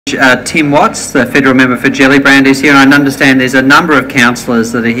Tim Watts, the federal member for Gellibrand, is here, and I understand there's a number of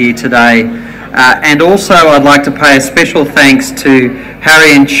councillors that are here today. And also I'd like to pay a special thanks to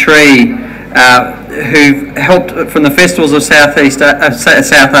Harry and Shree, who've helped from the festivals of South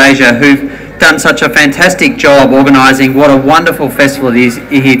Asia, who've done such a fantastic job organising what a wonderful festival it is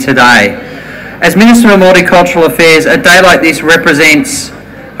here today. As Minister of Multicultural Affairs, a day like this represents,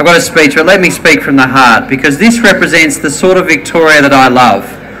 I've got a speech, but let me speak from the heart, because this represents the sort of Victoria that I love.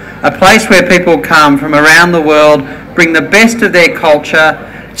 A place where people come from around the world, bring the best of their culture.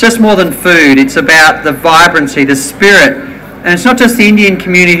 It's just more than food, it's about the vibrancy, the spirit. And it's not just the Indian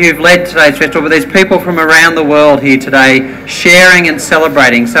community who've led today's festival, but there's people from around the world here today sharing and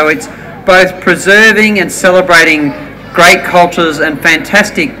celebrating. So it's both preserving and celebrating great cultures and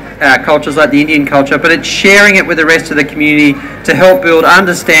fantastic cultures like the Indian culture, but it's sharing it with the rest of the community to help build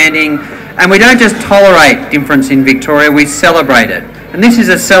understanding. And we don't just tolerate difference in Victoria, we celebrate it. And this is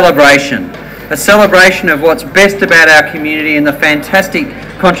a celebration of what's best about our community and the fantastic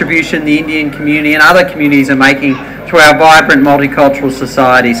contribution the Indian community and other communities are making to our vibrant multicultural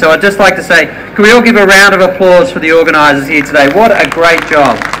society. So I'd just like to say, can we all give a round of applause for the organisers here today? What a great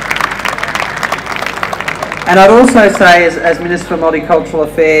job. And I'd also say, as Minister for Multicultural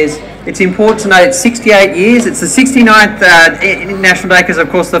Affairs, it's important to note it's 68 years. It's the 69th National Day, because of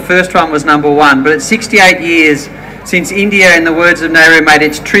course the first one was #1, but it's 68 years since India, in the words of Nehru, made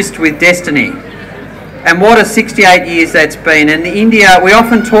its tryst with destiny. And what a 68 years that's been. And India, we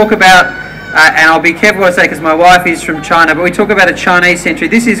often talk about, and I'll be careful what I say because my wife is from China, but we talk about a Chinese century.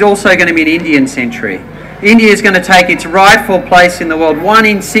 This is also going to be an Indian century. India is going to take its rightful place in the world. 1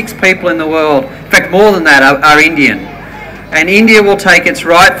 in 6 people in the world, in fact more than that, are Indian. And India will take its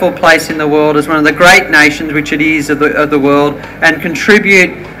rightful place in the world as one of the great nations, which it is, of the world, and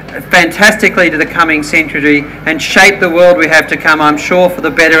contribute fantastically to the coming century and shape the world we have to come, I'm sure, for the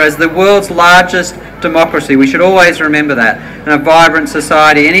better as the world's largest democracy. We should always remember that, and a vibrant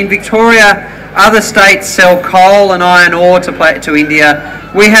society. And in Victoria, other states sell coal and iron ore to India.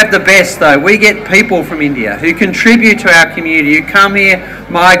 We have the best though. We get people from India who contribute to our community, who come here,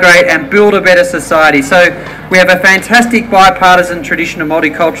 migrate and build a better society. So we have a fantastic bipartisan tradition of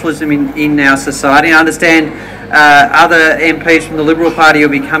multiculturalism in our society. I understand other MPs from the Liberal Party will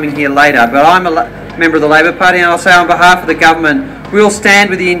be coming here later, but I'm a member of the Labor Party, and I'll say on behalf of the government, we'll stand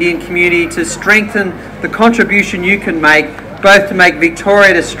with the Indian community to strengthen the contribution you can make, both to make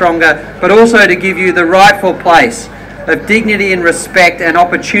Victoria stronger, but also to give you the rightful place of dignity and respect and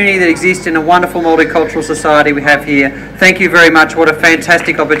opportunity that exists in a wonderful multicultural society we have here. Thank you very much. What a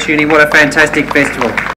fantastic opportunity. What a fantastic festival.